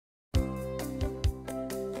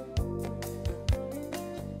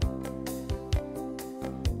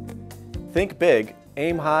Think big,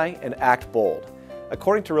 aim high, and act bold.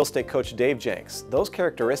 According to real estate coach Dave Jenks, those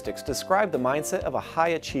characteristics describe the mindset of a high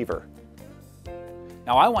achiever.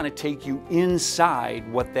 Now I want to take you inside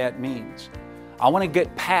what that means. I want to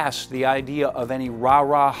get past the idea of any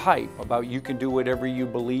rah-rah hype about you can do whatever you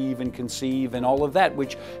believe and conceive and all of that,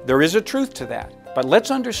 which there is a truth to that. But let's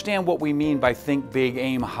understand what we mean by think big,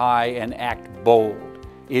 aim high, and act bold.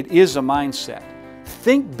 It is a mindset.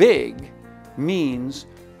 Think big means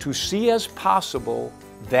to see as possible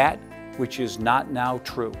that which is not now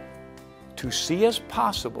true. To see as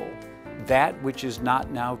possible that which is not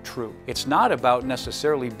now true. It's not about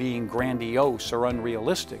necessarily being grandiose or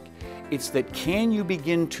unrealistic. It's that can you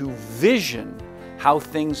begin to vision how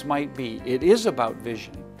things might be. It is about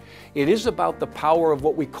visioning. It is about the power of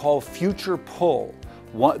what we call future pull.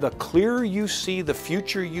 The clearer you see the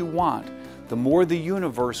future you want, the more the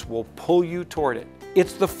universe will pull you toward it.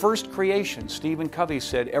 It's the first creation. Stephen Covey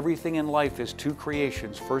said everything in life is two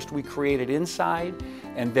creations. First we create it inside,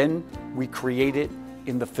 and then we create it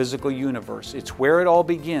in the physical universe. It's where it all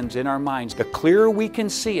begins, in our minds. The clearer we can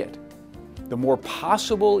see it, the more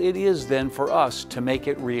possible it is then for us to make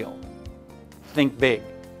it real. Think big.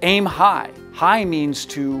 Aim high. High means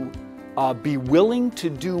to be willing to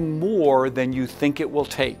do more than you think it will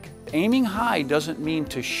take. Aiming high doesn't mean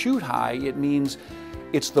to shoot high. It means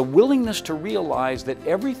it's the willingness to realize that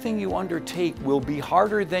everything you undertake will be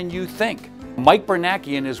harder than you think. Mike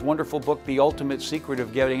Bernanke, in his wonderful book, The Ultimate Secret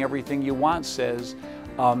of Getting Everything You Want, says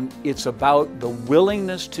it's about the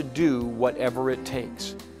willingness to do whatever it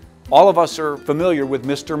takes. All of us are familiar with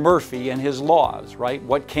Mr. Murphy and his laws, right?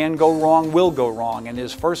 What can go wrong will go wrong. And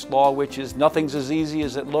his first law, which is nothing's as easy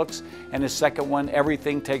as it looks, and his second one,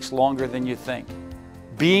 everything takes longer than you think.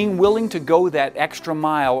 Being willing to go that extra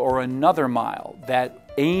mile or another mile, that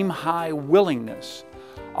aim high willingness,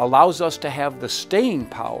 allows us to have the staying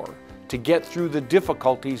power to get through the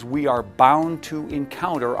difficulties we are bound to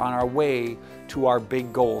encounter on our way to our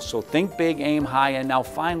big goals. So think big, aim high, and now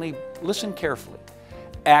finally, listen carefully.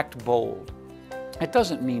 Act bold. It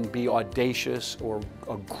doesn't mean be audacious or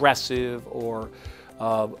aggressive or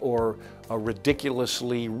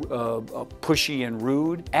ridiculously pushy and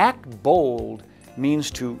rude. Act bold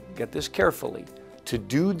means to, get this carefully, to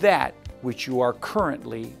do that which you are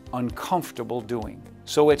currently uncomfortable doing.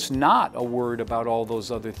 So it's not a word about all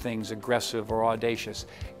those other things, aggressive or audacious.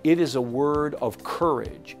 It is a word of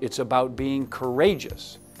courage. It's about being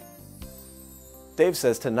courageous. Dave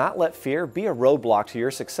says to not let fear be a roadblock to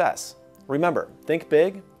your success. Remember, think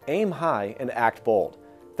big, aim high, and act bold.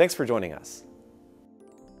 Thanks for joining us.